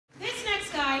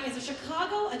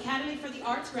Academy for the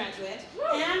Arts graduate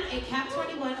and a Cap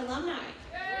 21 alumni.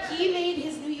 He made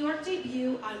his New York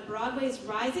debut on Broadway's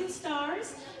Rising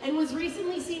Stars and was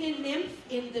recently seen in NYMF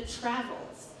in The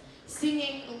Travels.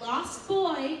 Singing Lost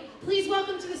Boy, please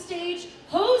welcome to the stage,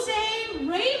 Jose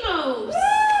Ramos.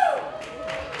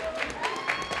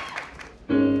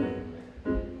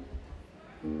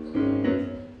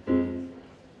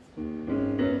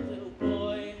 Little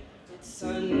boy, it's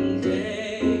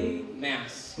Sunday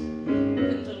Mass,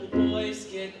 and little boys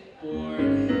get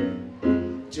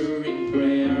bored during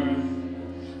prayer.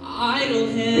 Idle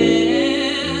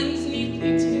hands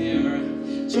neatly tear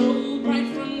Job right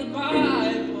from the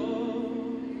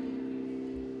Bible.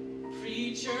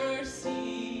 Preacher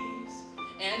sees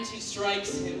and he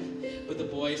strikes him, but the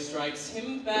boy strikes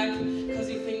him back because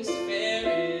he thinks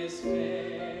fair is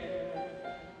fair.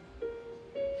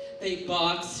 They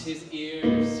box his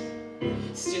ears,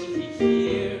 still he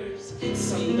hears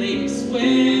some lady swear.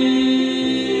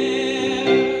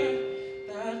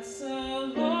 That's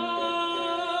a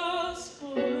lost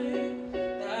boy,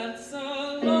 that's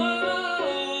a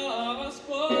lost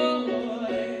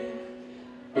boy.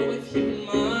 Oh, if you were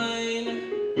mine,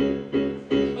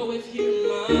 oh, if you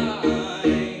were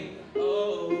mine,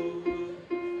 oh.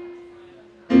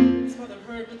 His mother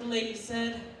heard what the lady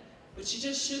said, but she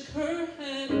just shook her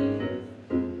head.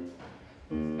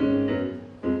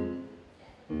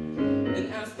 And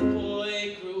as the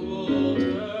boy grew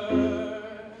older,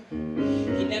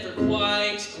 he never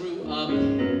quite grew up,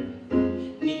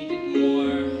 needed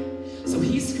more. So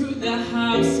he screwed the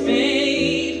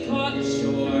housemaid caught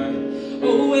ashore,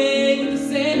 away with the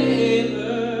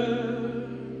sailor,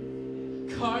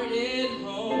 carted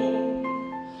home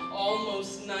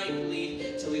almost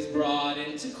nightly, till he's brought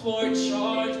into court,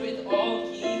 charged with all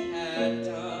he had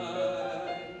done.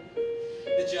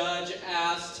 The judge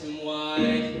asked him why,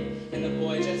 and the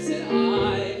boy just said,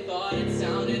 I thought it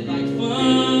sounded like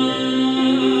fun.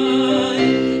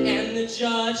 And the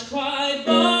judge cried,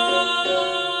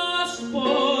 lost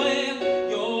boy,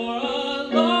 you're a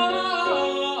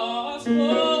lost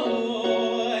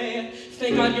boy.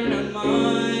 Thank God you're not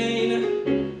mine.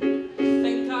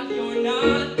 Thank God you're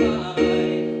not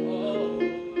mine. Oh.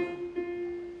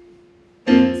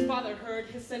 His father heard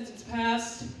his sentence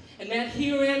passed, and that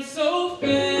he ran so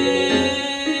fast.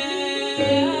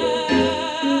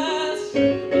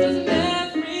 But doesn't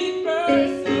every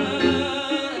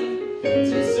person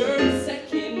deserve a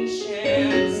second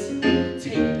chance?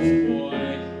 Take this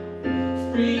boy,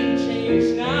 free and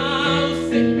changed now,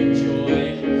 sick with joy,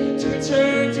 to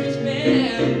return to his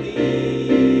family.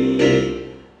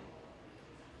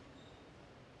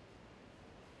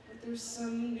 But there's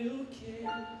some new kid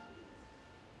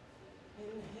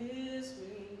in his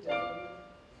window.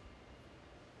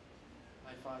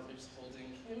 My father's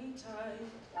holding him tight.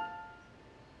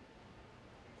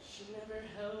 She never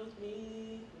held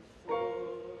me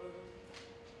before.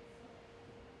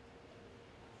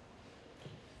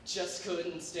 Just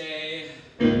couldn't stay.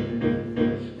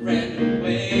 Ran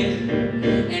away,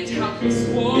 and how he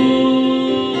swore.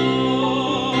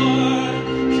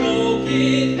 Go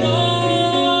get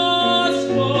lost,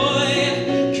 boy.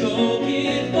 Go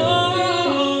get lost,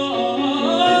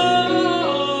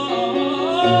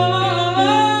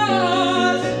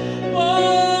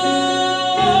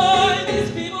 boy.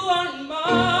 These people aren't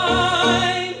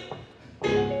mine.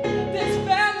 This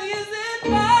family isn't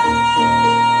mine.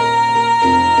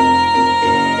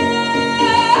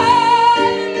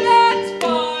 That's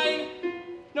fine.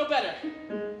 No better.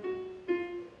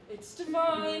 It's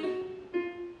divine.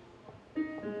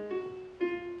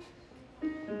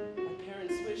 My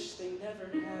parents wish they never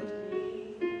had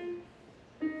me.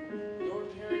 Your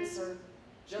parents are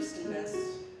just a mess.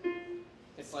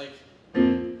 It's like,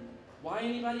 why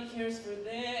anybody cares for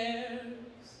theirs?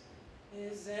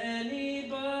 Is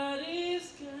anybody